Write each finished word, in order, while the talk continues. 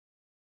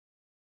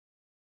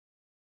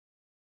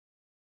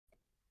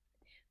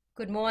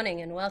Good morning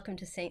and welcome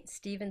to St.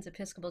 Stephen's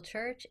Episcopal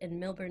Church in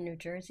Millburn, New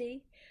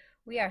Jersey.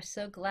 We are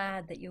so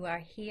glad that you are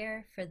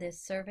here for this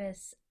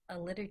service, a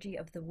liturgy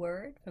of the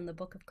Word from the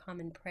Book of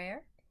Common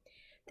Prayer.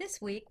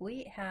 This week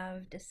we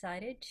have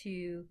decided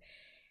to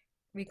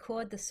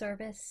record the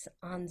service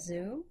on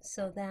Zoom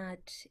so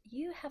that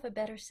you have a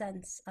better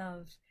sense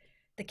of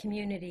the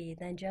community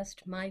than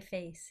just my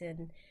face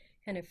and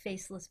kind of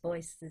faceless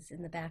voices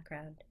in the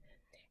background.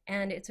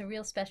 And it's a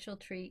real special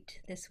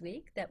treat this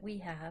week that we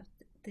have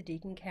the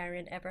Deacon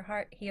Karen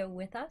Eberhardt here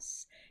with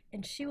us,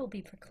 and she will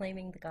be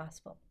proclaiming the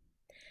gospel.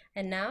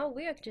 And now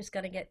we are just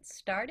going to get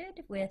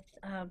started with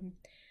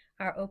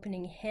our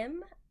opening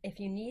hymn. If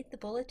you need the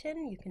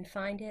bulletin, you can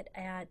find it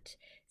at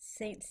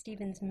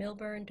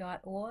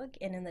ststevensmillburn.org,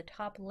 and in the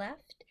top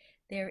left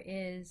there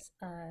is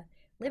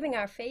Living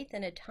Our Faith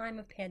in a Time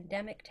of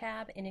Pandemic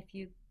tab, and if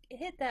you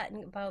hit that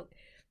in about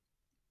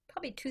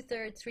probably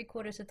 2/3,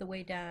 3/4 of the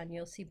way down,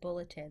 you'll see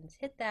bulletins.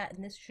 Hit that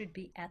and this should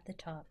be at the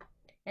top.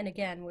 And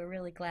again, we're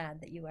really glad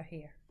that you are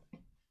here.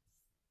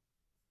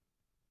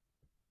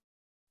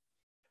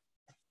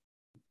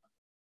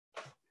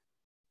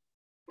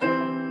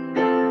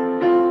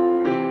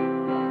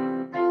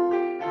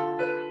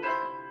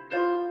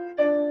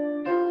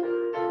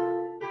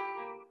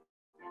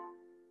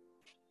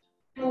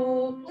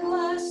 Oh,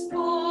 bless the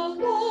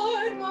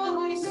Lord,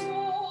 my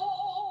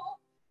soul,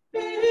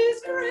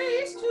 His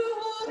grace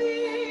to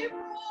thee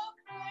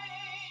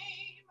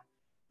proclaim,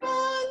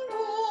 and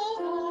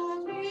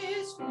all that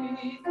is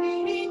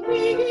within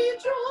me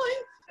join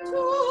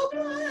to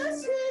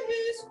bless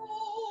His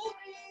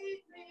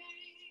holy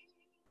name.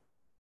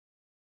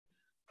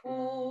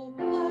 Oh,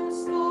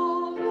 bless the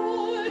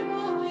Lord,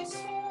 my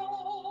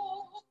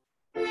soul,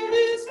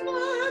 His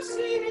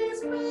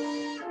mercies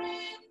bear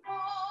in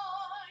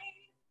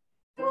mind.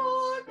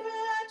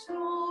 Forget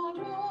not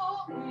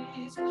all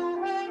His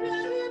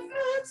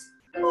benefits,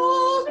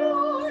 O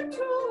Lord,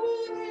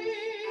 to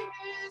thee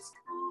is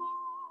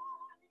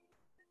kind.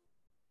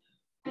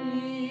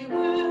 He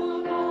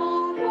will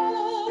not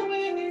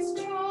always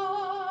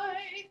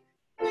chide,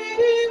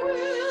 He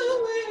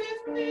will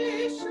with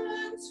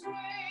patience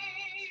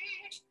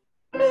wait.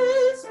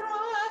 His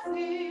wrath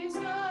is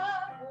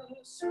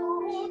ever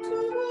slow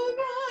to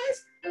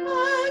rise,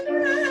 and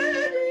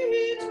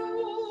ready to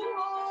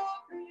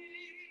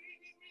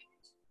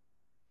abate.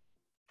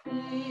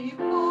 He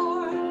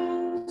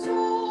pardons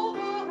all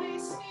thy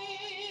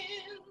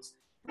sins,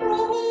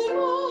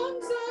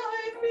 prolongs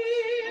thy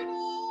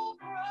feeble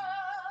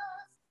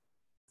breath.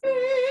 He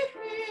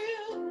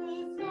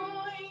healeth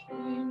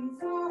thine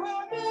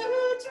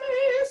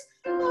infirmities,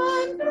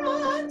 and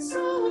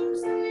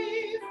ransoms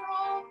thee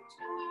from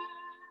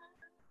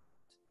death.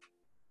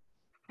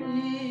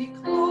 He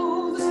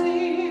clothes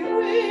thee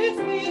with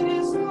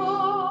His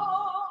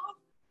love,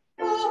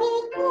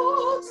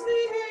 upholds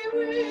thee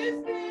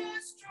with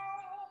His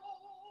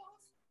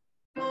truth,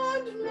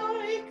 and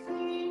like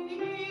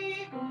the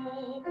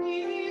eagle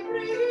He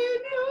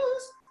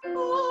renews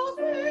the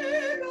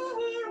vigor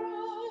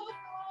of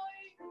thy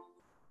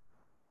youth.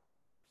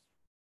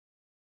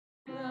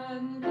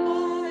 And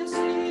bless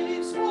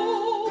His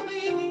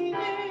holy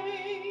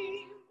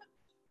name,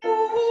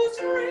 whose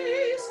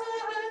grace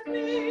hath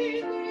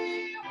made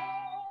thee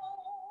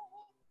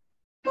whole,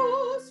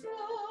 whose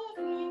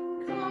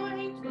loving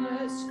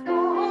kindness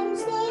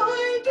crowns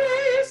thy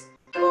days.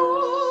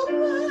 Oh,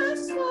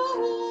 bless the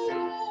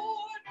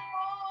Lord,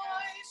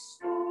 my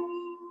soul.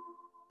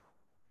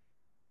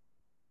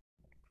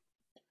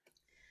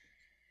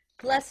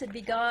 Blessed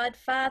be God,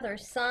 Father,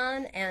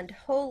 Son, and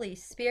Holy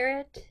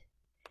Spirit,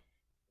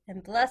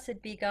 and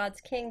blessed be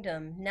God's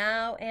kingdom,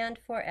 now and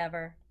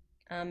forever.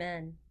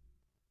 Amen.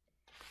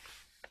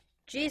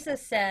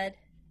 Jesus said,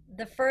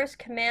 "The first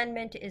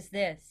commandment is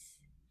this: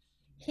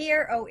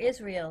 Hear, O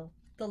Israel,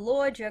 the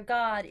Lord your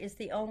God is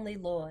the only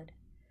Lord.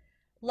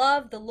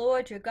 Love the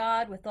Lord your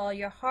God with all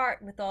your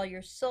heart, with all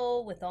your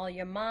soul, with all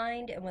your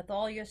mind, and with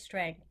all your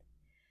strength.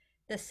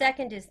 The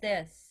second is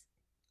this: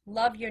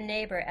 love your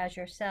neighbor as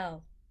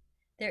yourself.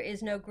 There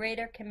is no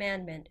greater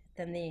commandment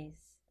than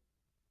these."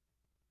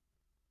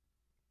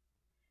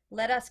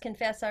 Let us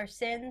confess our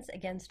sins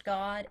against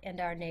God and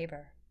our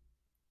neighbor.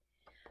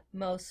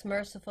 Most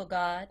merciful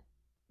God,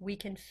 we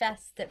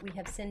confess that we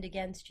have sinned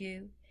against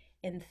you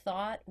in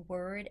thought,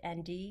 word,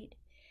 and deed,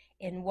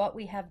 in what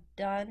we have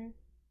done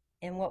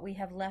and what we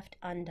have left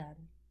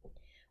undone.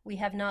 We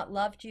have not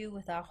loved you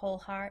with our whole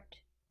heart.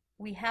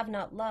 We have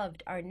not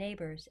loved our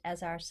neighbors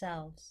as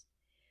ourselves.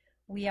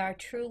 We are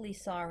truly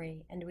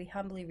sorry, and we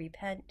humbly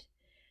repent.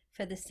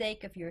 For the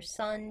sake of your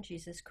Son,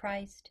 Jesus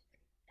Christ,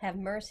 have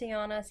mercy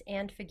on us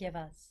and forgive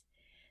us,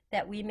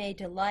 that we may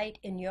delight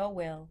in your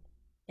will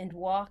and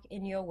walk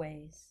in your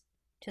ways,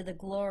 to the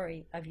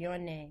glory of your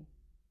name.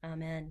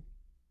 Amen.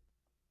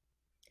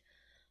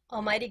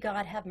 Almighty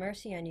God, have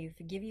mercy on you,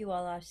 forgive you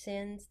all our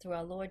sins, through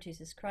our Lord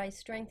Jesus Christ,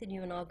 strengthen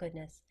you in all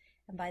goodness,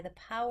 and by the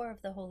power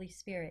of the Holy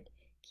Spirit,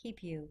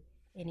 keep you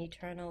in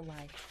eternal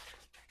life.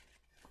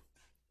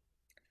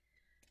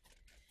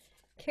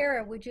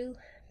 Kara, would you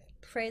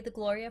pray the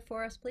Gloria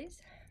for us,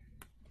 please?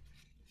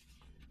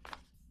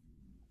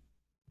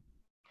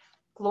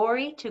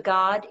 Glory to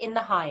God in the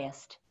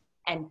highest,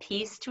 and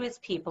peace to his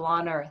people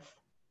on earth.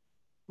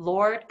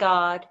 Lord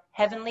God,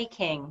 heavenly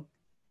King,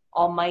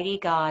 almighty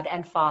God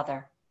and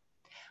Father,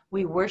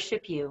 we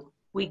worship you,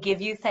 we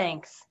give you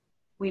thanks,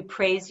 we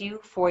praise you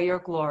for your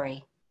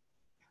glory.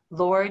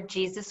 Lord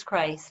Jesus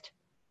Christ,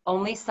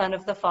 only Son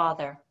of the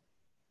Father,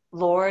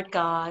 Lord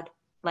God,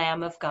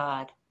 Lamb of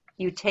God,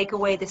 you take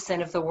away the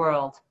sin of the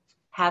world.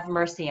 Have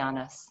mercy on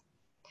us.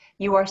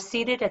 You are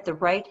seated at the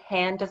right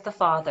hand of the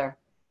Father.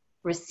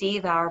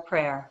 Receive our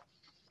prayer.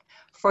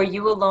 For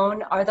you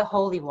alone are the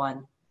Holy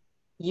One.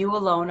 You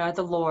alone are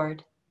the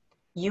Lord.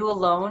 You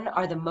alone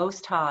are the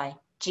Most High,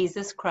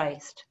 Jesus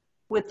Christ,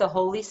 with the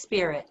Holy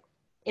Spirit,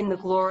 in the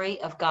glory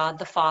of God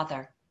the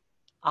Father.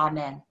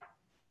 Amen.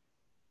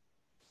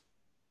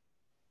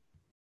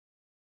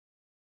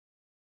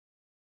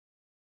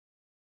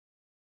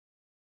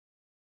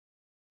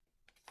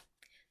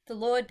 The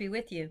Lord be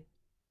with you.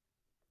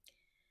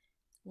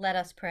 Let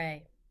us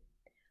pray.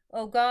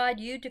 O God,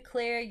 you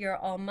declare your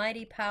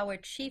almighty power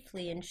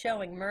chiefly in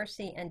showing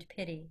mercy and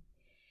pity.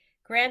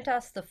 Grant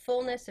us the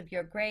fullness of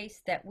your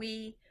grace that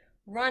we,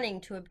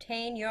 running to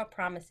obtain your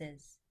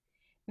promises,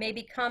 may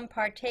become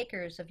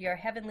partakers of your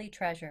heavenly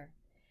treasure.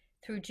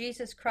 Through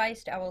Jesus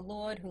Christ our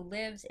Lord, who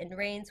lives and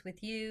reigns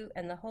with you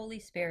and the Holy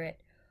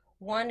Spirit,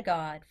 one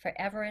God,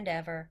 forever and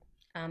ever.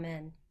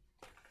 Amen.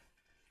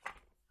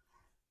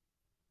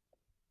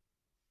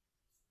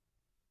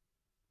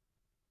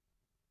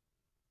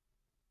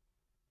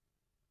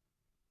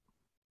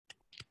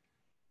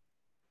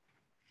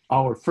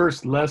 Our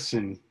first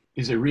lesson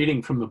is a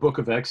reading from the book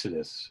of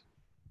Exodus.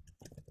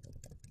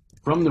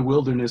 From the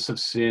wilderness of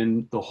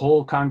sin, the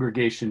whole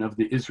congregation of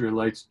the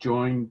Israelites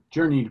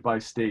journeyed by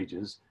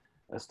stages,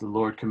 as the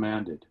Lord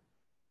commanded.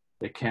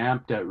 They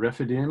camped at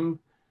Rephidim,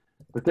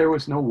 but there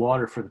was no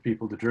water for the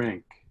people to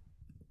drink.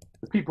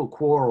 The people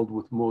quarreled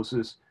with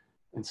Moses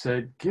and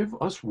said, "Give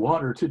us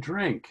water to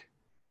drink."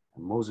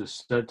 And Moses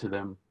said to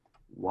them,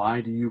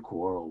 "Why do you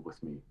quarrel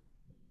with me?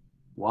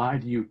 Why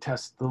do you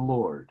test the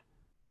Lord?"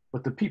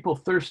 But the people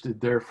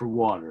thirsted there for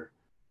water,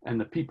 and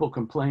the people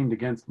complained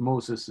against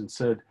Moses and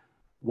said,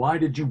 "Why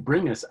did you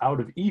bring us out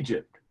of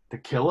Egypt, to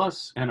kill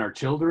us and our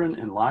children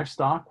and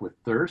livestock with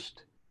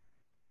thirst?"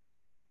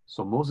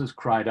 So Moses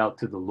cried out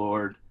to the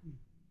Lord,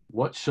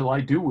 "What shall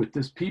I do with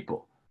this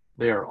people?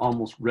 They are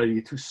almost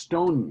ready to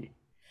stone me."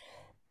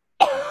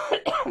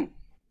 The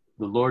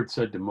Lord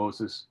said to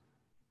Moses,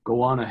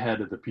 "Go on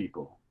ahead of the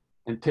people,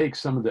 and take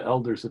some of the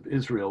elders of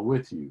Israel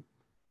with you.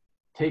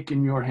 Take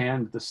in your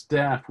hand the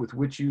staff with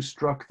which you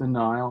struck the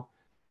Nile,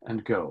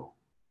 and go.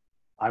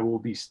 I will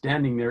be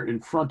standing there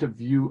in front of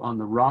you on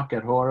the rock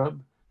at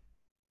Horeb.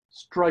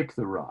 Strike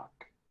the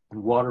rock,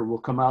 and water will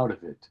come out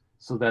of it,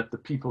 so that the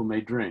people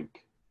may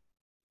drink."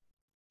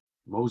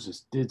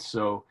 Moses did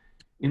so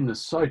in the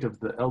sight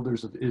of the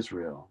elders of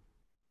Israel.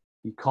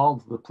 He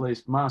called the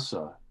place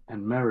Massah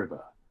and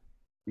Meribah,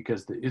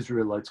 because the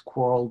Israelites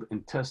quarreled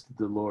and tested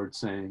the Lord,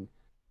 saying,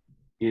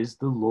 "Is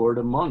the Lord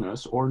among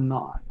us or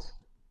not?"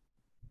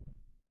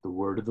 The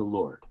word of the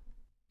Lord.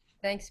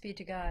 Thanks be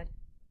to God.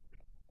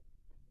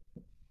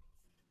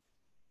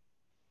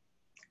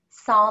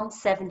 Psalm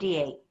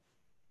 78.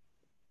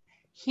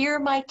 Hear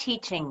my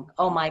teaching,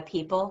 O my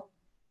people.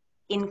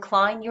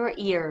 Incline your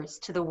ears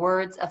to the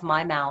words of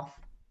my mouth.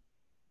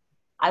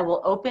 I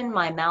will open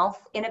my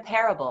mouth in a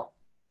parable.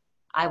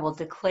 I will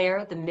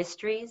declare the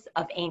mysteries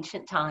of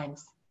ancient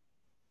times.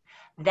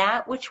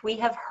 That which we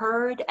have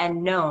heard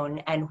and known,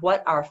 and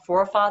what our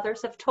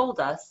forefathers have told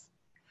us,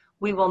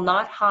 we will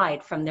not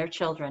hide from their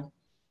children.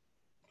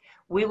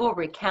 We will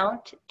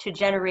recount to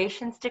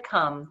generations to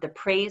come the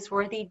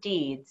praiseworthy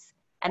deeds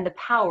and the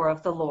power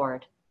of the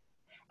Lord,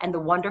 and the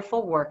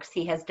wonderful works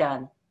he has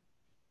done.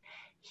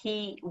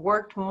 He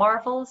worked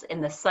marvels in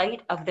the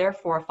sight of their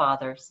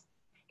forefathers,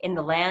 in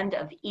the land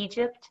of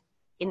Egypt,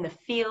 in the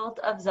field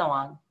of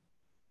Zoan.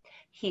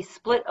 He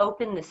split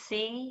open the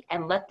sea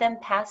and let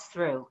them pass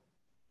through.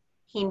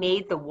 He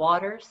made the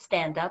waters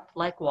stand up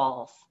like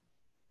walls.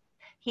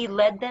 He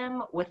led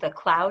them with a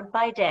cloud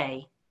by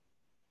day,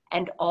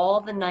 and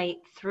all the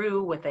night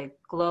through with a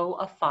glow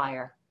of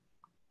fire.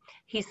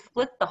 He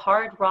split the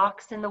hard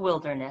rocks in the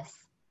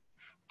wilderness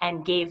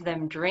and gave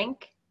them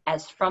drink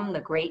as from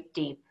the great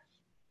deep.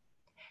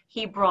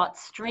 He brought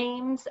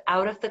streams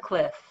out of the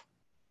cliff,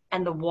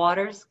 and the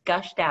waters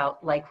gushed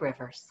out like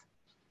rivers.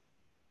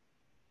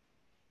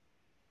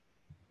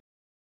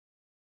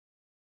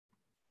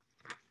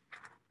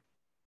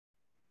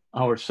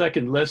 Our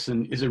second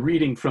lesson is a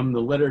reading from the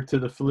letter to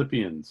the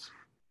Philippians.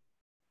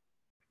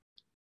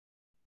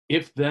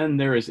 If then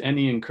there is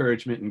any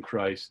encouragement in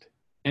Christ,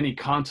 any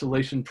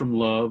consolation from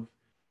love,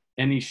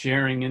 any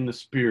sharing in the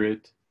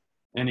Spirit,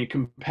 any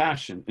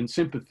compassion and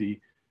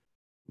sympathy,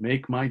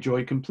 make my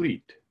joy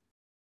complete.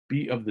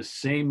 Be of the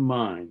same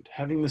mind,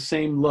 having the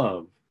same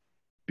love,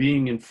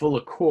 being in full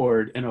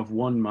accord and of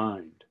one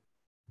mind.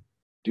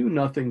 Do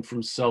nothing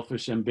from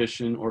selfish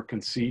ambition or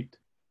conceit,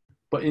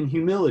 but in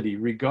humility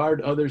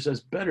regard others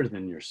as better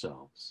than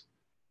yourselves.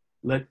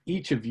 Let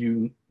each of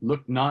you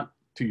look not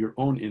to your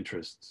own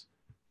interests,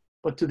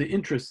 but to the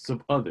interests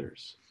of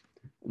others.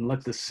 And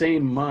let the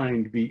same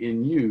mind be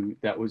in you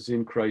that was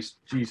in Christ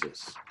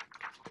Jesus,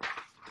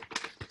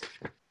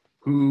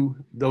 who,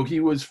 though he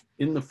was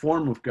in the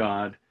form of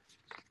God,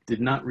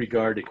 did not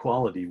regard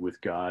equality with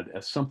God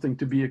as something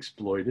to be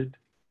exploited,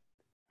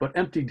 but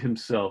emptied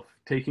himself,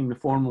 taking the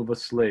form of a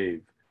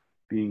slave,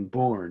 being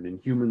born in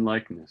human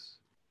likeness.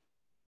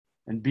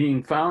 And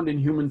being found in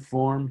human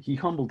form, he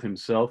humbled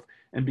himself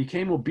and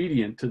became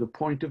obedient to the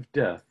point of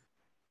death,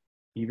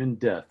 even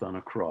death on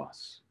a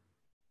cross.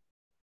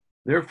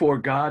 Therefore,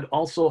 God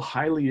also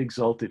highly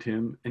exalted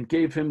him and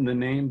gave him the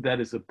name that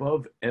is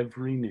above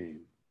every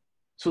name,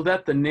 so that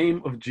at the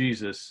name of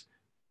Jesus,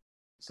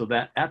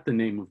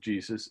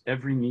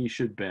 every knee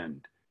should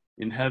bend,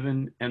 in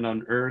heaven and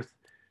on earth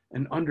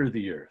and under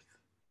the earth,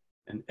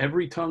 and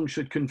every tongue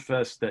should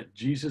confess that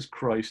Jesus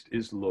Christ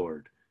is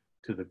Lord,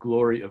 to the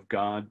glory of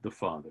God the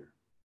Father.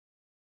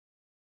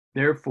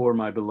 Therefore,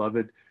 my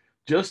beloved,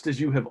 just as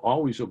you have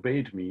always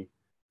obeyed me,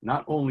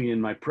 not only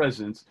in my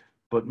presence,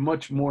 but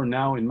much more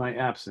now in my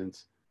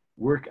absence,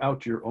 work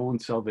out your own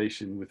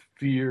salvation with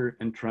fear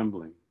and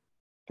trembling.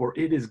 For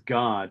it is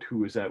God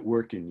who is at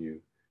work in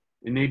you,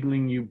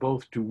 enabling you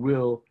both to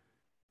will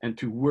and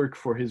to work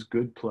for his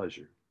good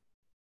pleasure.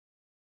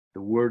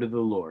 The word of the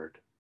Lord.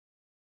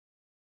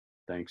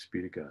 Thanks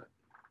be to God.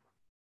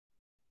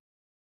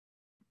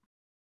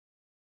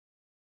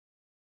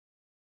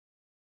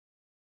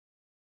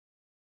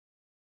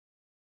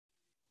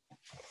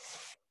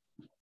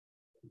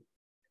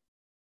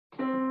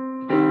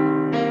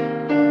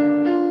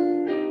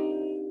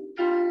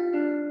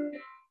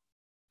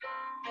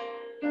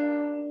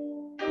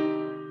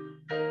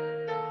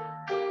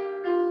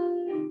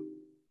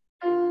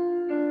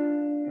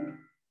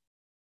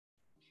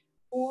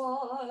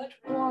 What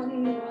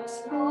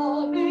wondrous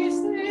love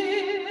is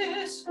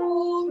this,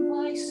 oh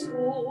my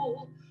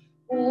soul,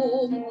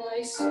 oh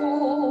my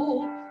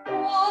soul.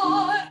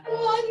 What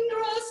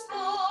wondrous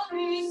love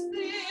is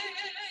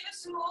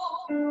this,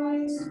 oh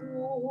my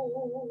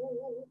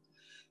soul.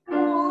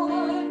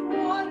 What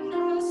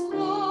wondrous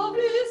love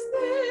is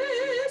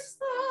this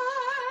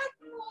that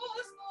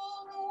was the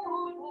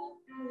Lord of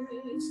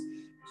bliss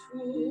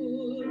to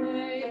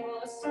lay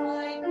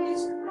aside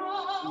his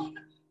crown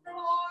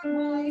for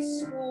my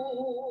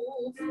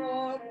soul,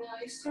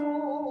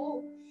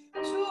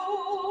 to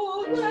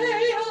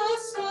lay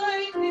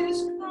aside his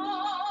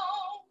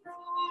crown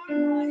for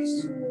my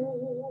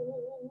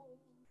soul.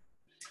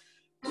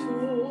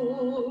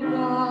 To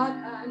God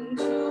and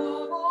to the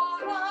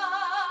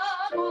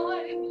Lamb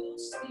I will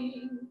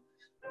sing,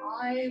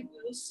 I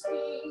will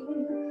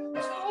sing.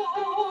 To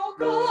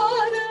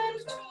God and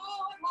to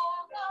the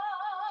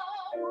Lamb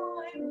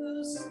I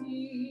will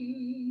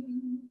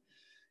sing.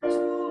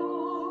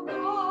 To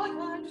God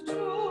and to the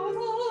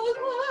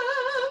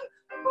Lamb,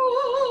 who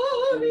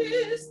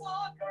is the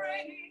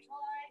great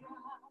I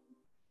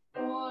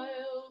am,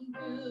 while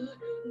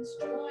millions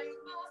join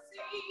the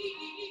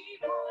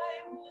theme, I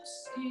will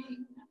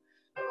sing,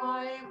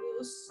 I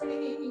will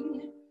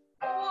sing.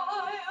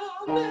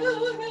 While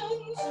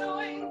millions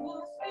join the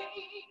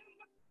theme,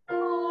 I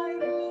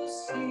will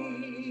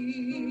sing.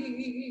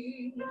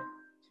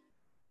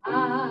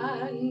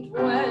 And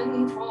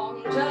when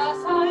from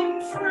death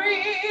I'm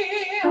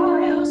free,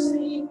 I'll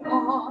sing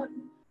on,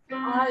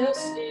 I'll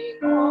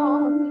sing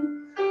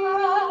on.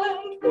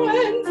 And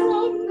when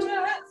from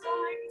death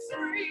I'm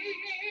free,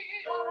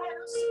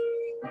 I'll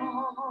sing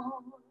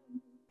on.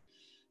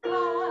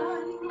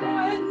 And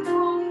when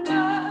from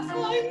death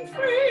I'm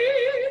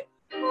free,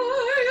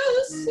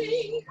 I'll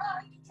sing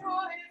and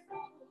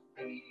joyful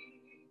be.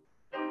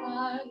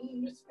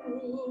 And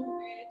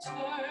through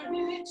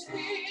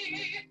eternity,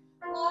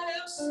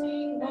 I'll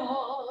sing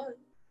on,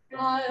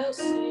 I'll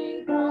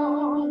sing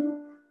on,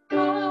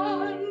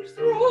 and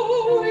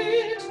through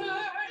eternity,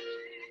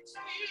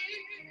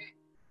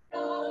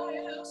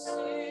 I'll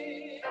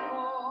sing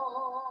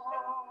on.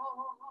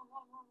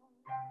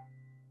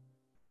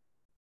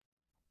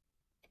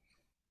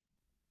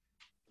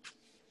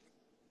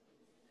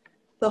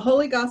 The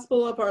Holy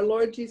Gospel of our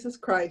Lord Jesus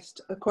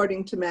Christ,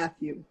 according to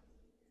Matthew.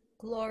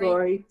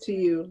 Glory to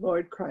you,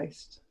 Lord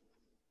Christ.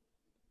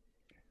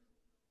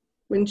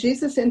 When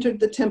Jesus entered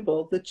the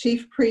temple, the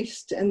chief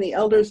priests and the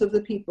elders of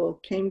the people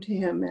came to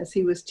him as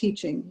he was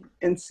teaching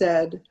and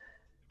said,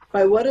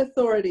 "By what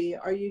authority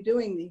are you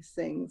doing these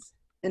things?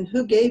 And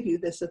who gave you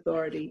this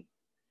authority?"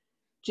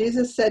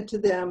 Jesus said to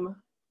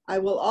them, "I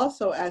will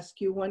also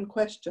ask you one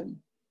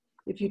question.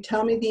 If you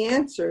tell me the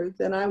answer,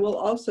 then I will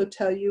also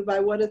tell you by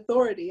what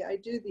authority I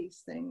do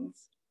these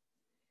things.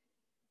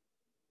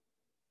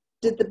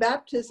 Did the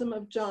baptism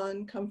of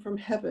John come from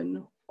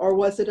heaven, or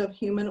was it of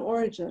human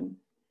origin?"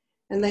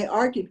 And they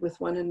argued with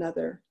one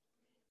another.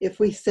 "If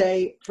we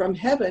say, 'From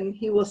heaven,'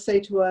 he will say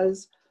to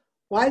us,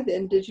 'Why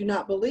then did you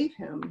not believe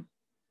him?'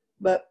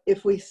 But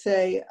if we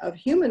say, 'Of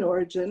human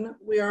origin,'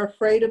 we are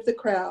afraid of the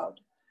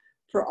crowd,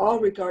 for all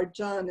regard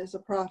John as a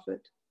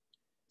prophet."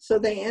 So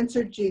they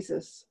answered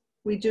Jesus,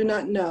 "We do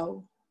not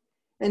know."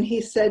 And he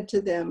said to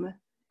them,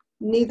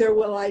 Neither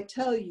will I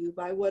tell you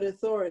by what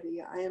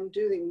authority I am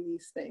doing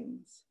these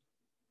things.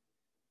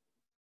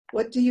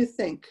 What do you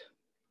think?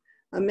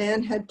 A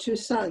man had 2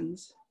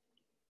 sons.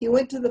 He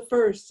went to the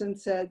first and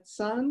said,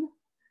 Son,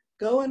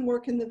 go and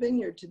work in the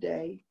vineyard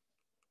today.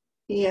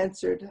 He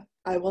answered,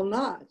 I will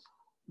not.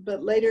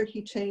 But later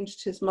he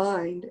changed his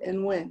mind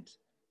and went.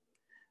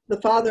 The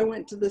father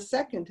went to the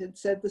second and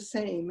said the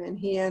same, and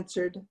he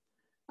answered,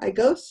 I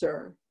go,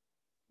 sir.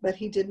 But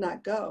he did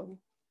not go.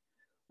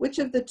 Which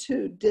of the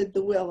 2 did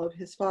the will of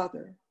his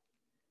father?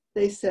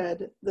 They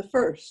said, the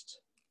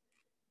first.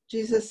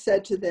 Jesus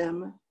said to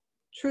them,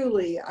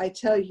 Truly, I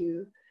tell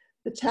you,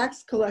 the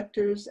tax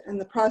collectors and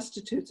the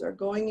prostitutes are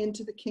going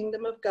into the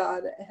kingdom of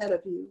God ahead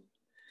of you.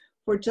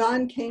 For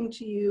John came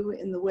to you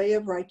in the way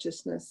of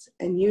righteousness,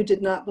 and you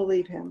did not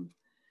believe him.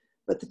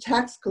 But the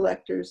tax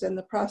collectors and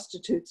the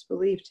prostitutes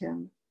believed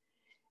him.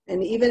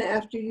 And even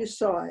after you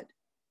saw it,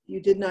 you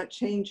did not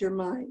change your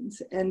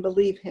minds and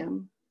believe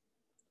him.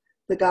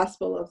 The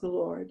gospel of the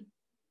Lord.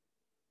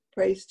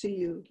 Praise to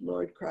you,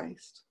 Lord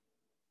Christ.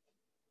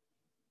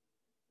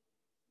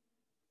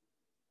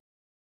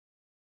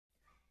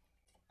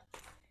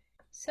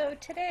 So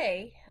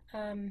today,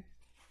 I'm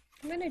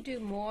going to do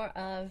more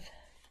of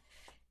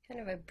kind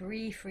of a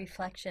brief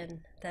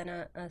reflection than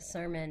a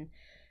sermon.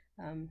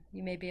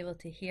 You may be able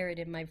to hear it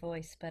in my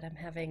voice, but I'm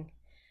having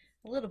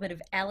a little bit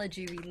of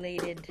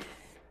allergy-related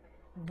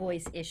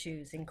voice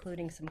issues,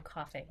 including some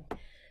coughing.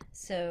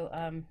 So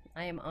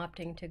I am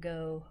opting to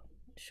go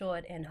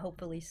short and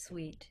hopefully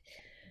sweet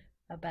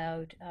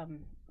about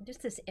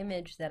just this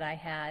image that I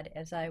had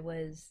as I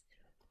was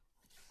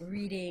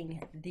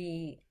reading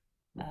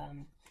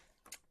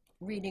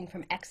reading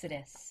from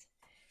Exodus,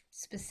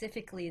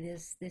 specifically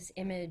this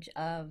image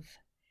of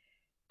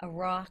a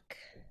rock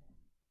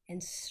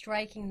and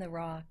striking the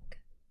rock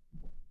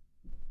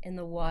and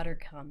the water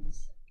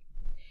comes.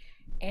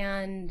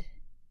 And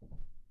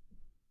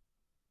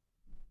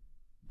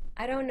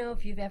I don't know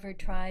if you've ever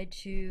tried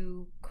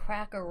to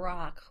crack a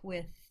rock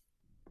with,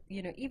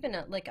 even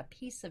like a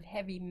piece of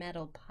heavy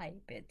metal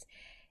pipe.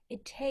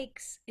 It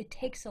takes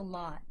a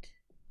lot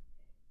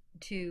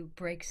to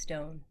break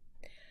stone.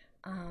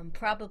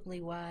 Probably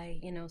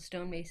why,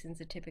 stonemasons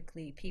are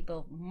typically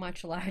people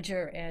much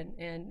larger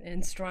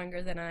and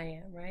stronger than I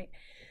am, right?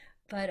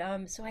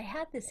 But so I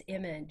had this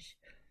image,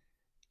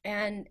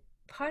 and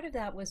part of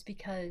that was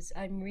because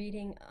I'm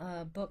reading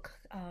a book.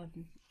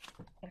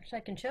 Actually,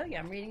 I can show you.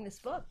 I'm reading this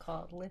book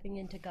called Living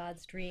into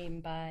God's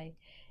Dream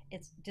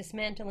it's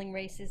Dismantling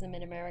Racism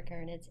in America,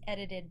 and it's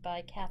edited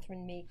by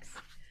Catherine Meeks.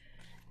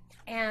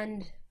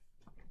 And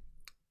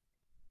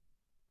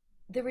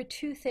there were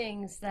 2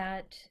 things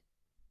that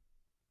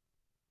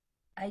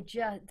I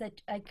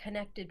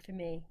connected for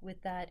me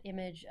with that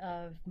image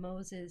of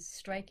Moses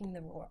striking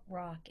the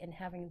rock and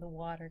having the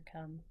water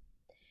come.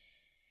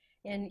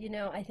 And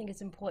I think it's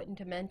important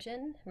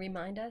to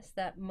remind us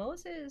that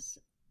Moses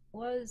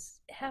was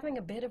having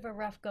a bit of a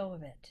rough go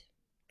of it.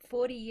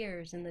 40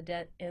 years in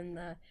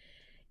the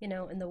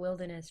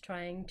wilderness,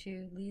 trying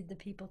to lead the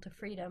people to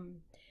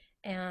freedom.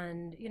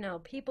 And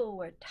people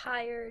were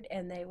tired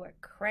and they were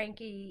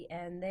cranky,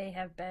 and they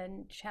have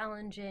been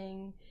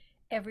challenging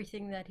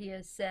everything that he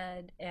has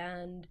said,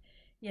 and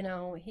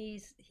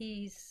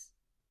he's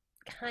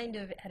kind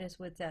of at his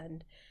wit's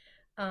end,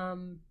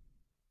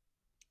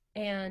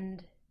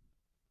 and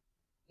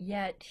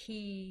yet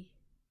he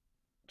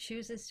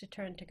chooses to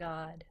turn to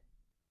God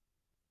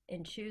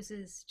and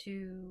chooses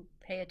to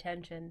pay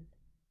attention,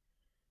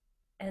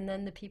 and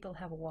then the people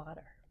have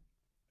water,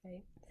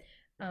 right?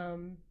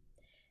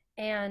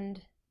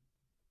 And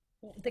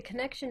the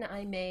connection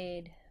I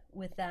made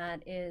with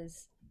that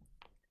is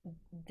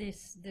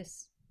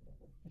these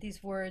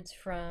words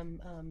from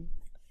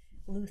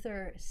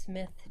Luther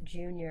Smith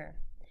Jr.,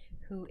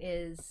 who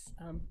is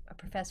a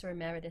professor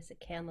emeritus at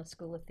Candler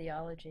School of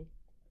Theology.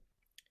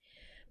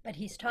 But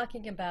he's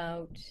talking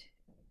about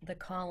the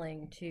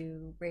calling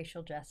to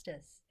racial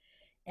justice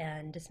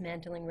and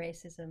dismantling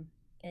racism.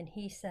 And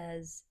he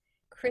says,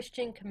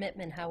 Christian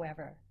commitment,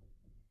 however,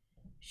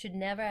 should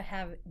never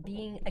have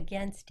being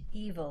against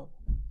evil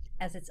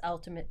as its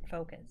ultimate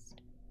focus.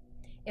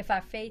 If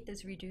our faith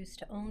is reduced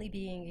to only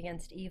being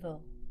against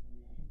evil,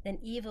 then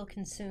evil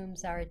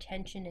consumes our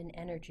attention and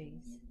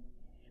energies.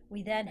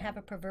 We then have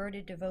a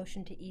perverted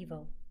devotion to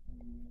evil,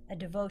 a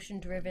devotion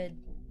driven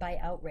by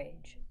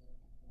outrage.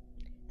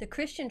 The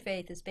Christian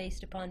faith is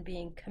based upon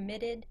being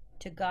committed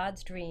to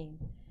God's dream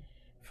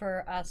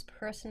for us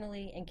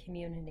personally and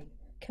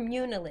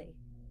communally.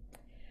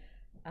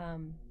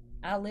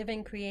 Our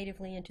living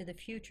creatively into the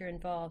future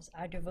involves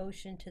our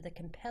devotion to the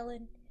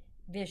compelling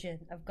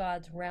vision of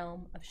God's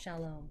realm of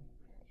shalom.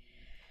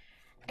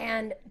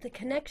 And the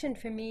connection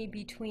for me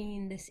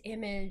between this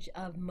image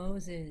of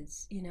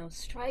Moses,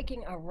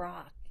 striking a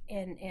rock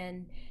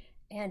and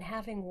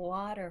having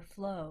water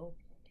flow,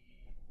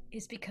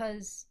 is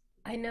because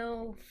I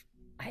know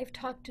I've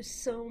talked to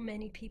so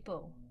many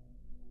people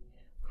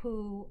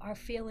who are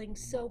feeling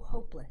so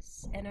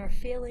hopeless and are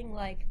feeling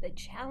like the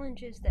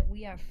challenges that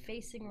we are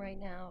facing right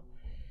now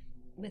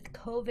with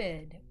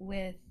COVID,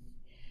 with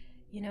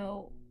you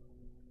know,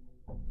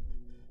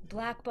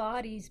 black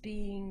bodies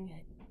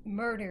being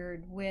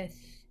murdered, with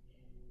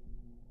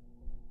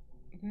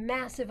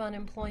massive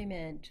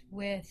unemployment,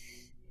 with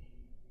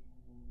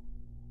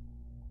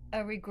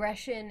a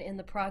regression in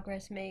the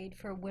progress made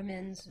for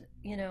women's,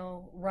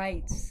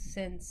 rights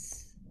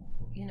since,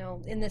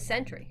 in this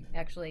century,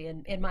 actually,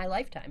 in my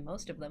lifetime,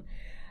 most of them.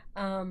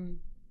 Um,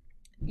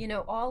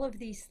 all of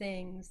these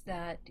things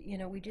that,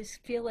 we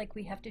just feel like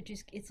we have to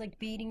it's like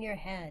beating your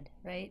head,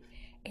 right?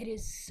 It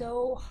is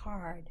so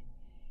hard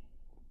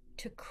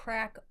to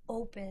crack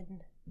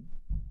open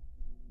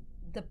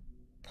the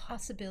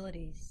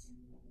possibilities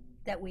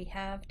that we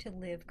have to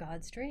live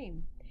God's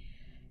dream.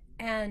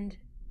 And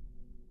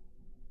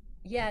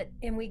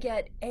and we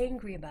get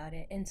angry about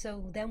it, and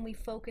so then we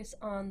focus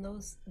on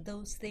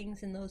those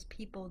things and those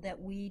people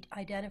that we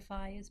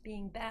identify as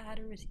being bad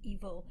or as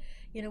evil.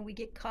 We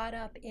get caught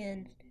up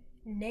in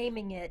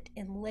naming it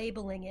and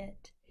labeling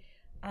it,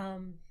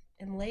 and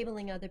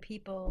labeling other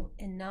people,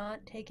 and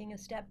not taking a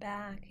step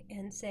back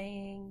and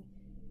saying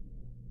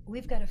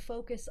we've got to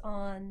focus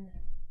on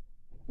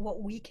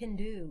what we can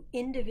do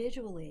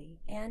individually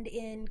and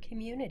in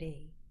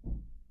community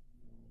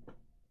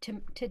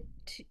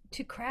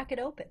to crack it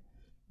open,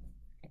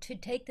 to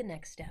take the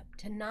next step,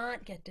 to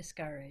not get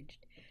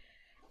discouraged.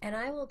 And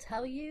I will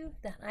tell you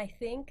that I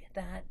think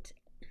that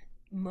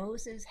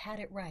Moses had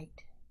it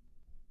right.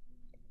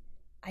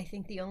 I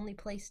think the only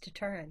place to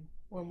turn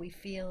when we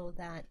feel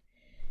that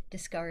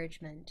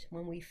discouragement,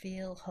 when we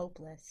feel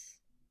hopeless,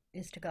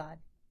 is to God.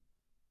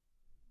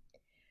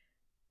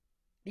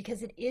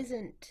 Because it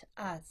isn't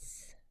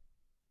us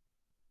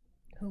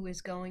who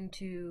is going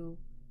to,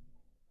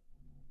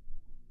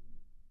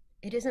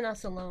 it isn't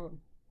us alone,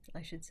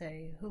 I should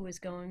say, who is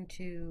going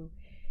to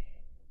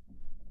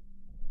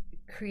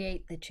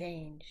create the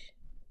change.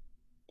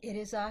 It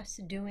is us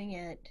doing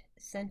it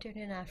centered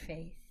in our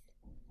faith,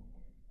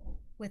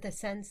 with a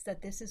sense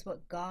that this is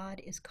what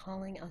God is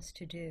calling us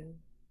to do.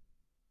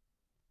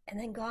 And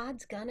then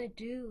God's gonna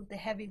do the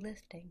heavy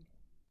lifting.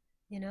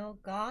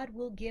 God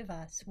will give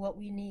us what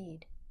we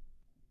need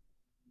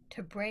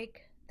to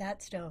break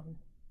that stone,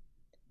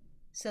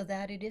 so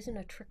that it isn't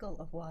a trickle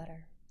of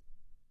water.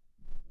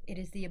 It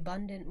is the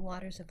abundant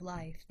waters of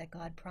life that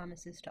God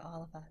promises to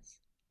all of us.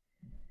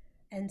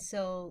 And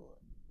so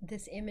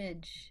this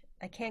image,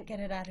 I can't get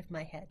it out of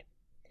my head.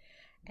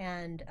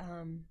 And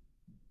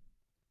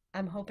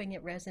I'm hoping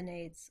it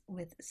resonates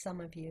with some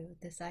of you,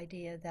 this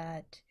idea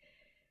that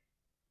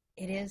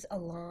it is a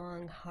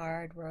long,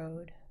 hard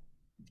road,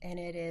 and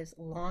it is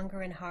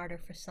longer and harder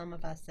for some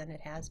of us than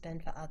it has been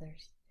for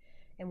others.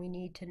 And we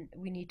need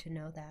to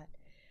know that.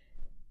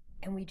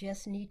 And we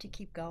just need to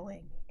keep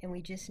going. And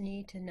we just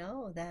need to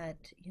know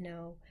that,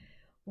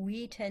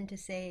 we tend to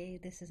say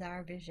this is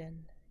our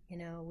vision.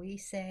 We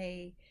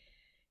say,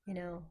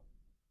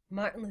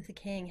 Martin Luther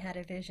King had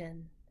a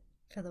vision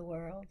for the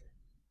world.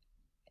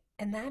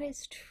 And that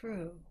is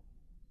true.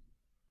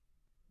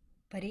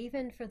 But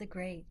even for the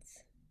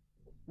greats,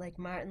 like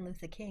Martin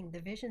Luther King, the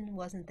vision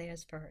wasn't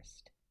theirs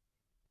first.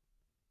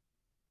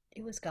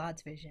 It was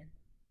God's vision.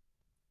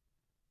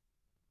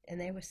 And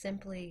they were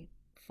simply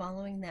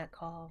following that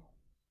call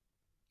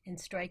and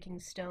striking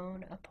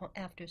stone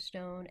after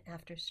stone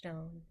after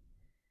stone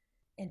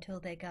until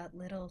they got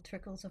little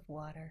trickles of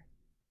water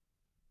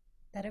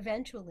that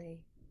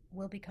eventually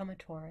will become a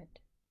torrent.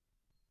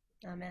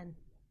 Amen.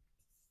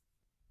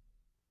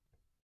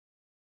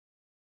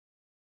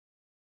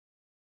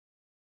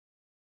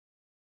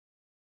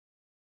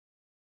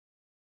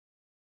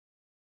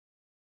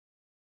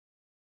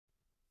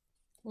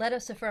 Let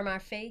us affirm our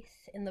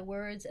faith in the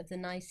words of the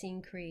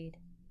Nicene Creed.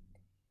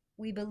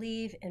 We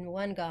believe in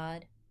one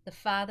God, the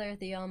Father,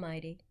 the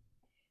Almighty,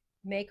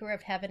 maker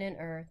of heaven and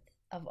earth,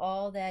 of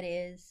all that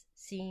is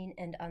seen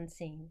and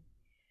unseen.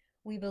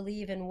 We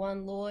believe in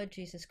one Lord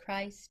Jesus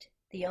Christ,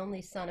 the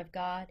only Son of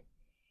God,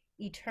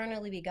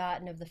 eternally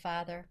begotten of the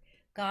Father,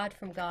 God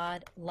from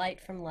God, light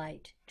from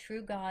light,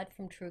 true God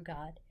from true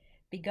God,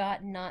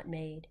 begotten, not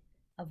made,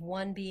 of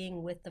one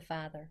being with the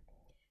Father.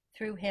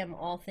 Through him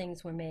all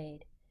things were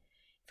made.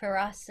 For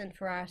us and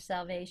for our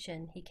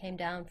salvation he came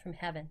down from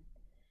heaven.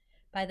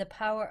 By the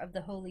power of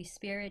the Holy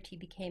Spirit he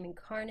became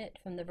incarnate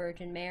from the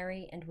Virgin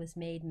Mary and was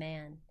made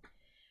man.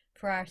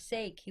 For our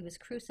sake he was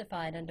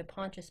crucified under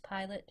Pontius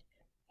Pilate.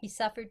 He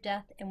suffered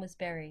death and was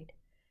buried.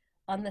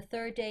 On the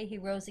third day he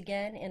rose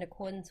again in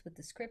accordance with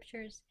the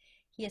Scriptures.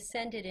 He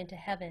ascended into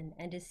heaven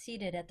and is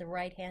seated at the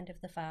right hand of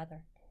the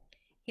Father.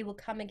 He will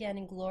come again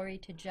in glory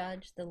to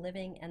judge the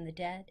living and the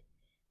dead,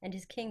 and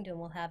his kingdom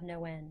will have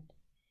no end.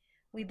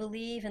 We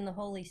believe in the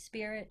Holy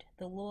Spirit,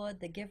 the Lord,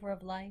 the giver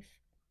of life,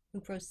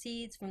 who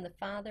proceeds from the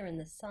Father and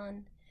the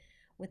Son.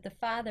 With the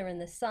Father and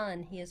the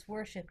Son he is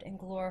worshipped and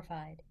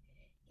glorified.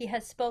 He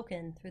has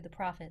spoken through the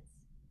prophets.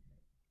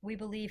 We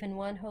believe in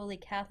one holy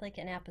Catholic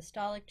and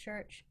Apostolic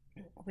Church.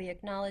 We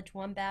acknowledge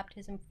one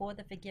baptism for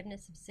the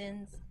forgiveness of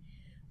sins.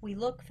 We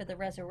look for the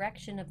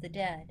resurrection of the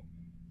dead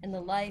and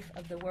the life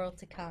of the world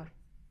to come.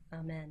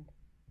 Amen.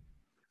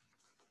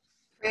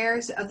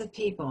 Prayers of the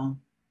people.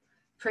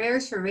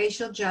 Prayers for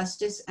Racial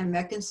Justice and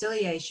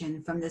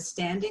Reconciliation from the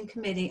Standing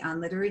Committee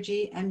on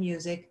Liturgy and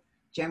Music,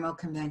 General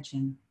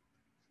Convention.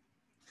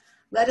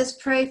 Let us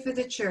pray for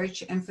the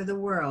church and for the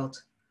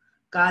world.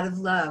 God of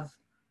love,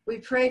 we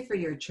pray for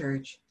your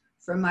church,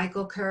 for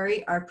Michael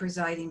Curry, our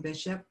presiding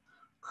bishop,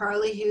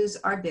 Carly Hughes,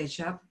 our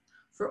bishop,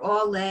 for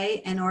all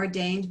lay and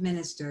ordained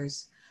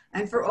ministers,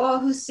 and for all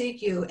who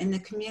seek you in the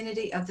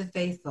community of the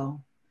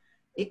faithful.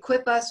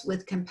 Equip us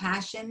with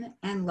compassion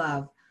and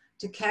love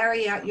to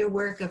carry out your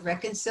work of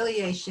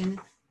reconciliation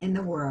in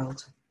the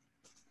world.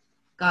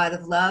 God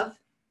of love,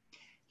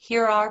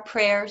 Hear our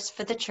prayers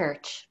for the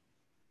church.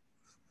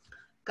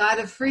 God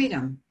of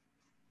freedom,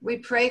 we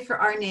pray for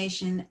our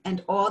nation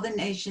and all the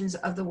nations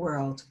of the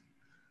world,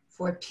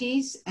 for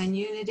peace and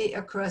unity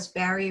across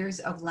barriers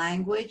of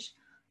language,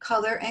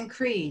 color, and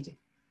creed,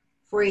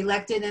 for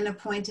elected and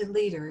appointed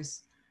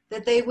leaders,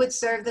 that they would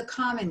serve the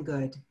common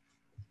good,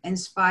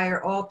 inspire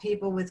all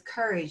people with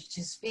courage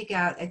to speak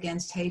out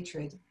against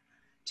hatred,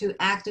 to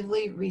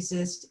actively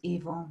resist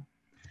evil,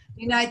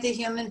 unite the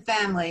human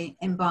family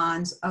in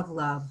bonds of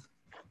love.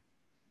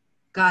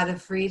 God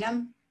of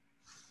freedom,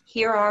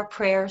 Hear our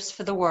prayers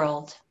for the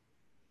world.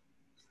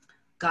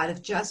 God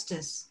of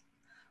justice,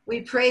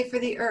 we pray for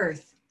the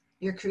earth,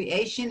 your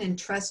creation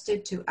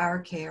entrusted to our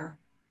care,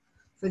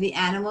 for the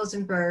animals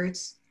and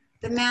birds,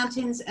 the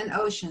mountains and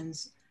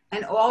oceans,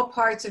 and all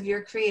parts of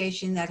your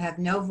creation that have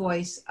no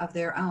voice of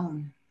their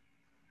own.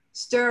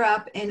 Stir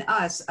up in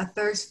us a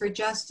thirst for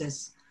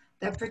justice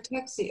that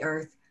protects the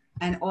earth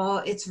and all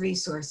its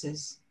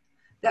resources,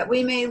 that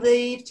we may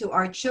leave to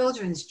our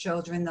children's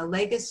children the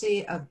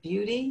legacy of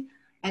beauty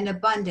and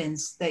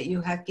abundance that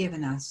you have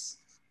given us.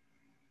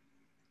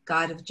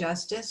 God of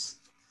justice,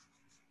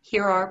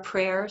 Hear our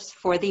prayers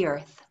for the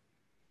earth.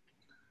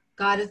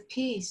 God of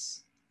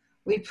peace,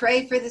 we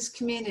pray for this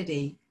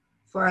community,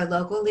 for our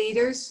local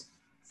leaders,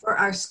 for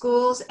our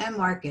schools and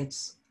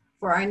markets,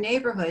 for our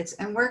neighborhoods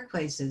and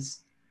workplaces.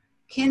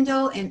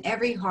 Kindle in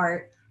every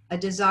heart a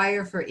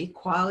desire for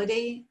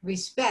equality,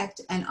 respect,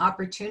 and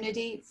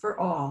opportunity for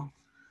all.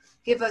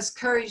 Give us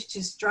courage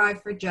to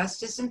strive for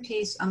justice and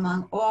peace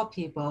among all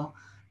people,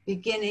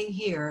 beginning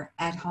here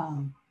at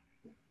home.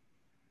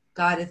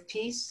 God of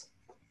peace,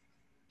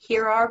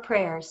 Hear our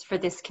prayers for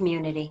this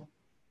community.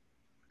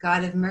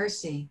 God of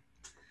mercy,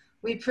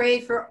 we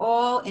pray for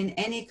all in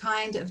any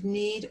kind of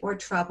need or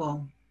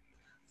trouble,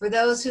 for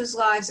those whose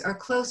lives are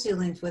closely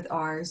linked with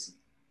ours,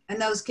 and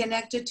those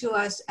connected to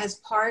us as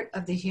part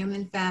of the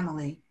human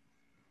family,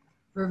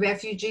 for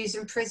refugees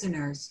and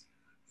prisoners,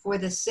 for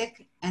the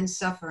sick and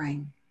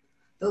suffering,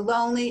 the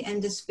lonely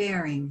and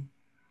despairing,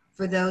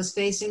 for those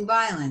facing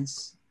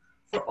violence,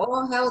 for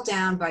all held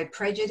down by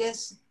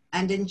prejudice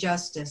and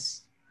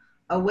injustice.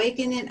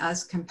 Awaken in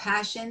us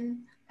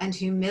compassion and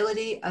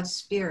humility of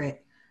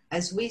spirit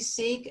as we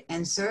seek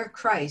and serve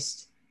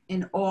Christ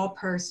in all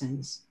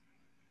persons.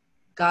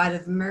 God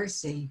of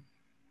mercy,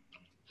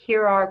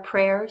 Hear our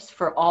prayers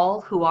for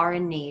all who are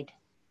in need.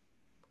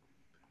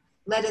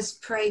 let us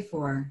pray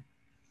for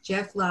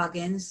Jeff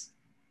Loggins,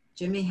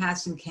 Jimmy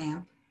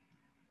Hassenkamp,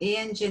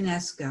 Ian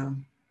Janesco,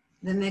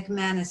 the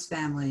McManus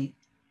family,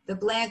 the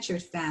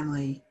Blanchard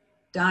family,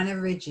 Donna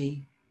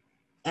Ridgie,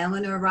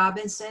 Eleanor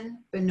Robinson,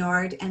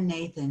 Bernard and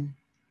Nathan,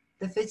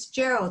 the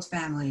Fitzgerald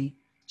family,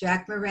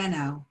 Jack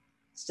Moreno,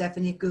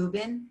 Stephanie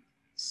Gubin,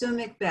 Sue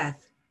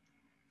Macbeth,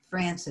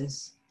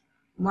 Francis,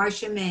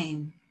 Marcia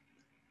Main,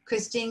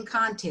 Christine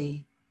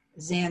Conti,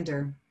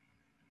 Xander,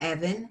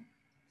 Evan,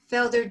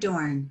 Felder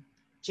Dorn,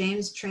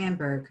 James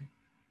Tramberg,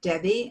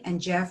 Debbie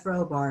and Jeff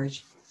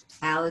Robarge,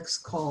 Alex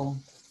Cole.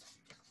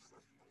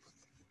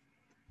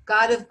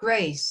 God of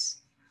grace,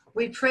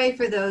 we pray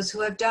for those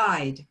who have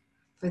died,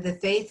 for the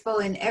faithful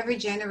in every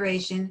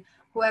generation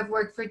who have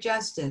worked for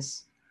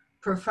justice,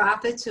 for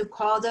prophets who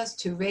called us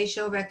to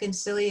racial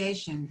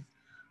reconciliation,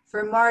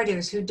 for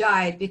martyrs who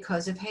died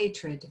because of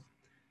hatred,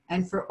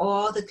 and for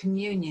all the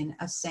communion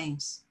of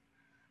saints.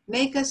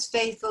 Make us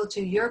faithful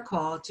to your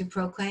call to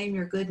proclaim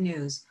your good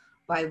news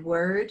by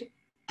word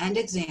and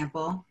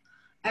example,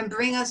 and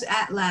bring us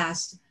at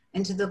last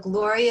into the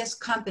glorious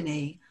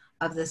company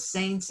of the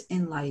saints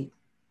in light.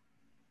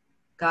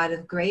 God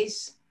of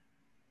grace,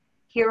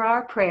 Hear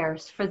our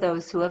prayers for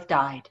those who have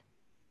died.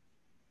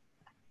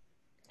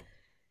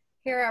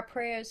 Hear our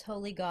prayers,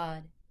 Holy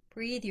God.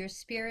 Breathe your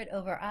spirit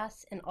over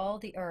us and all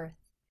the earth,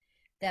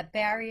 that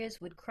barriers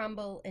would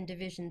crumble and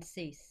divisions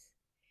cease.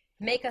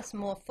 Make us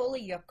more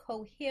fully your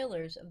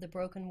co-healers of the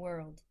broken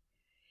world.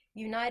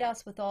 Unite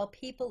us with all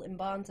people in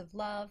bonds of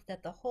love,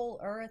 that the whole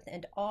earth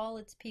and all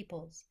its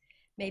peoples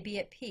may be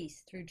at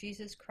peace through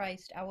Jesus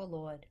Christ our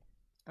Lord.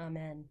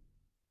 Amen.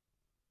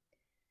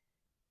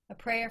 A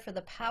prayer for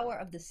the power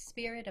of the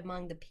Spirit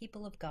among the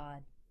people of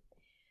God.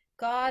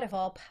 God of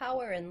all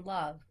power and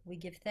love, we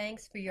give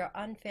thanks for your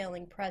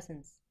unfailing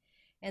presence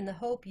and the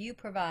hope you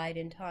provide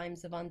in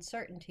times of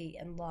uncertainty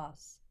and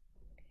loss.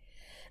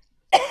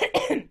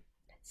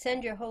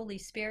 Send your Holy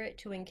Spirit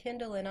to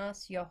enkindle in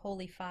us your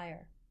holy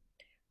fire.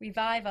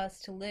 Revive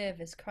us to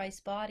live as Christ's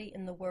body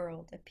in the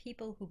world, a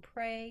people who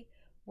pray,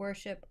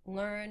 worship,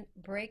 learn,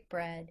 break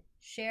bread,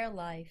 share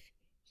life,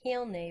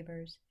 heal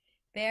neighbors,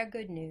 bear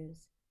good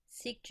news,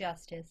 seek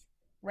justice,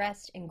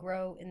 rest and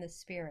grow in the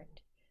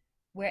Spirit,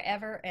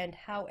 wherever and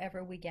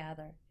however we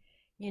gather.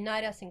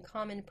 Unite us in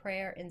common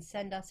prayer and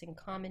send us in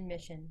common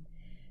mission,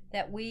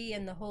 that we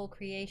and the whole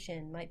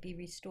creation might be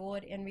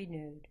restored and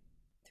renewed.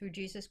 Through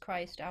Jesus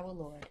Christ our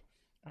Lord.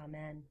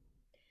 Amen.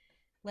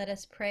 Let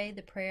us pray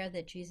the prayer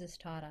that Jesus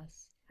taught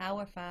us.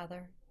 Our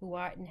Father, who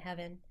art in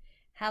heaven,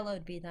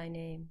 hallowed be thy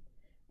name.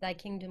 Thy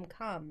kingdom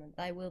come,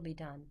 thy will be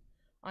done,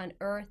 on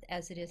earth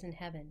as it is in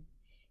heaven.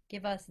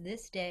 Give us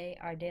this day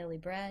our daily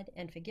bread,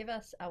 and forgive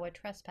us our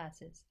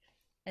trespasses,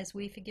 as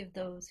we forgive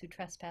those who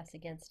trespass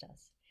against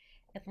us.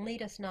 And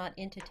lead us not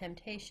into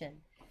temptation,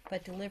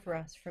 but deliver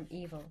us from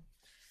evil.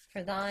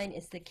 For thine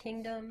is the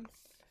kingdom,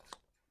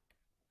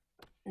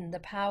 and the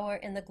power,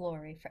 and the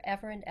glory,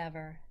 forever and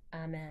ever.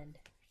 Amen.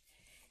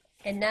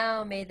 And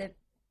now may the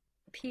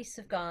peace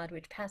of God,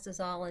 which passes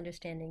all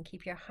understanding,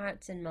 keep your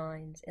hearts and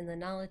minds in the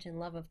knowledge and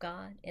love of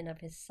God and of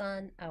his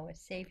Son, our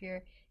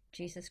Savior,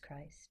 Jesus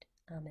Christ.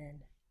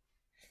 Amen.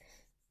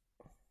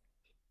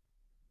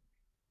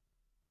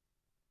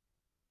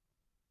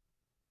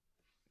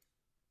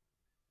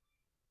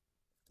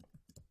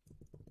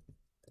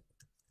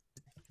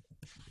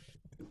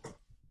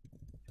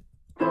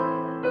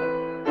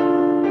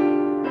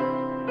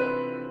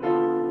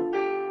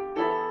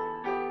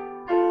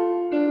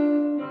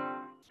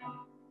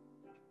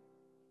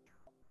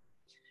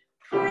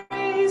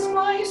 Praise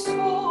my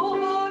soul,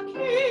 the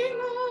King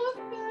of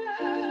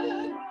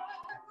heaven.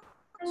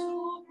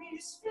 To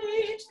his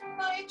feet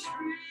thy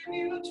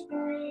tribute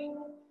bring.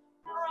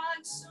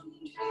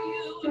 Ransomed,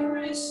 healed,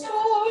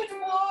 restored,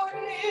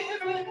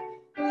 forgiven.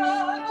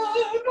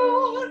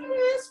 Evermore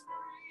his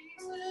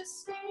praises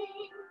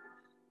sing.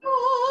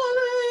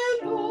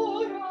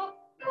 Hallelujah,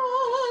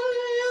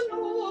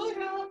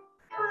 hallelujah.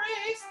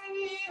 Praise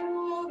the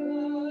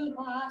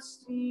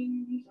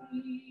everlasting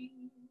King.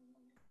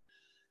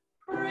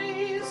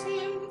 Praise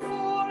him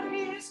for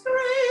his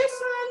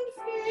grace and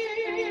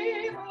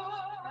favor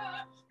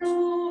to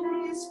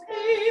his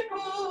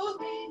people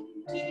in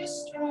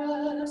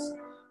distress.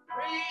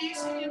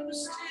 Praise him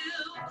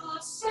still the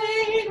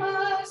same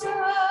as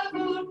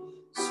ever,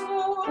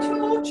 slow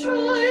to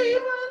chide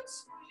and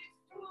swift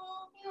to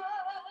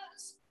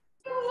bless.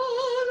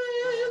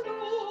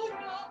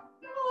 Hallelujah,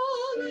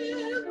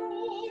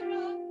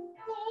 hallelujah,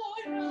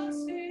 glorious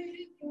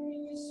in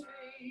his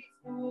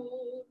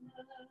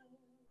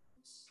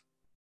faithfulness.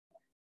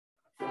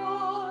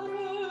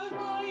 Father,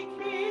 thy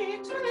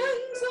king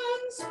tends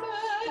and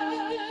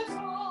spares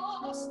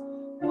us,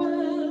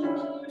 when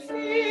our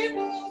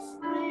feeble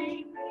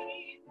frame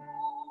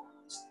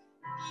repose.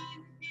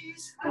 In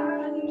his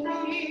hand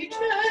he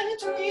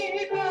gently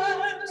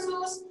bears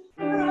us,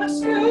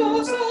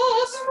 rescues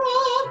us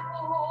from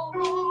all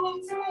our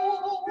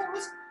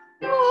foes.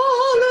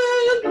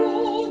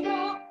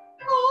 Hallelujah,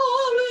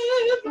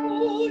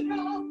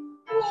 hallelujah,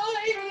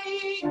 why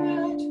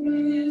yet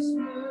his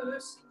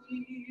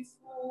mercy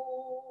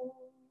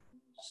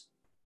flows.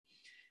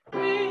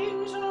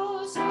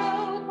 Angels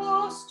help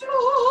us to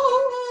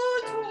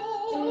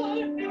adore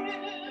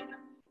him.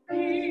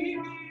 We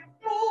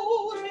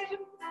behold him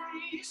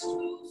face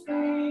to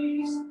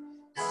face.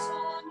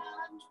 Sun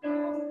and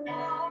moon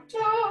bow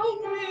down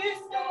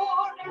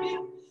before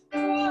him.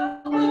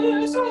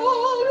 Dwellers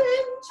all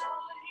in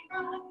time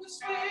and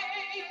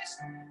space.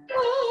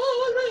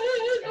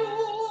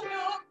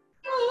 Hallelujah,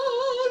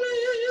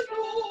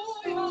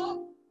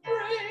 hallelujah.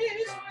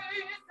 Praise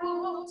with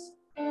us,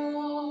 the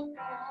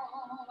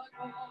God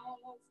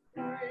of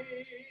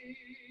grace.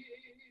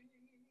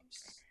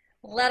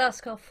 Let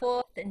us go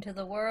forth into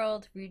the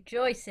world,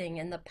 rejoicing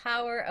in the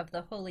power of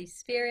the Holy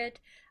Spirit.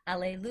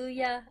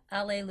 Alleluia,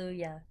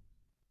 alleluia.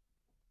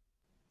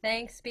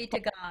 Thanks be to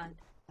God.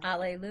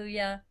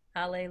 Alleluia,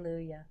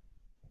 alleluia.